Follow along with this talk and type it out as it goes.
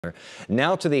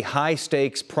Now to the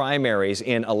high-stakes primaries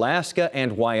in Alaska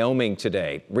and Wyoming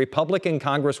today. Republican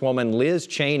Congresswoman Liz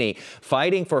Cheney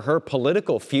fighting for her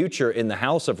political future in the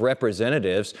House of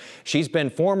Representatives. She's been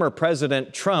former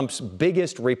President Trump's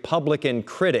biggest Republican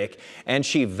critic, and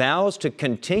she vows to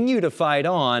continue to fight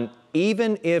on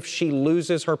even if she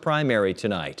loses her primary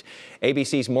tonight.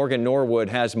 ABC's Morgan Norwood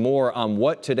has more on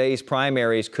what today's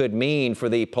primaries could mean for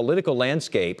the political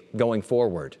landscape going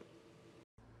forward.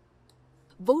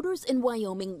 Voters in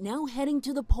Wyoming now heading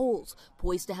to the polls,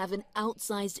 poised to have an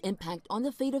outsized impact on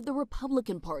the fate of the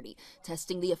Republican Party,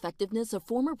 testing the effectiveness of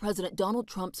former President Donald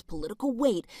Trump's political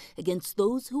weight against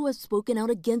those who have spoken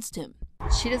out against him.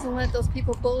 She doesn't let those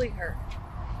people bully her,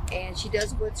 and she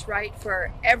does what's right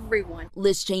for everyone.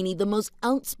 Liz Cheney, the most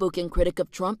outspoken critic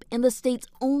of Trump and the state's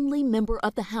only member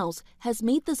of the House, has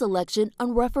made this election a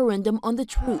referendum on the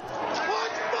truth,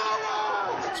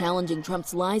 challenging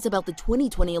Trump's lies about the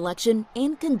 2020 election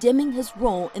and condemning his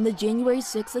role in the January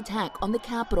 6th attack on the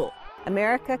Capitol.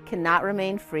 America cannot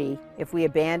remain free if we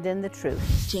abandon the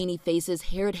truth. Cheney faces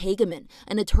Harriet Hageman,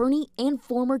 an attorney and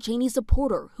former Cheney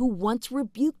supporter who once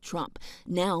rebuked Trump.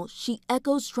 Now she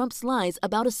echoes Trump's lies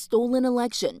about a stolen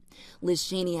election. Liz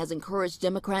Cheney has encouraged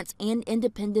Democrats and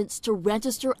independents to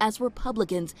register as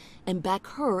Republicans and back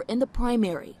her in the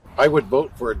primary. I would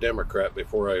vote for a Democrat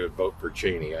before I would vote for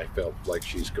Cheney. I felt like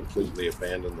she's completely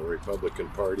abandoned the Republican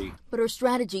Party. But her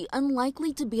strategy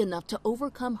unlikely to be enough to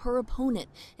overcome her opponent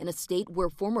in a state where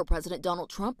former President Donald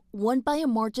Trump won by a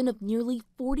margin of nearly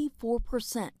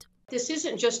 44%. This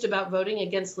isn't just about voting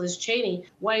against Liz Cheney.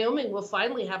 Wyoming will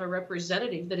finally have a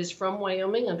representative that is from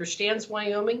Wyoming, understands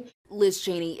Wyoming. Liz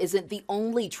Cheney isn't the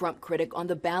only Trump critic on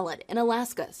the ballot. In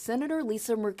Alaska, Senator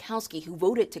Lisa Murkowski, who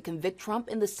voted to convict Trump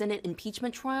in the Senate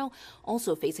impeachment trial,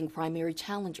 also facing primary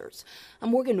challengers.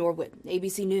 I'm Morgan Norwood,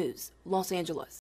 ABC News, Los Angeles.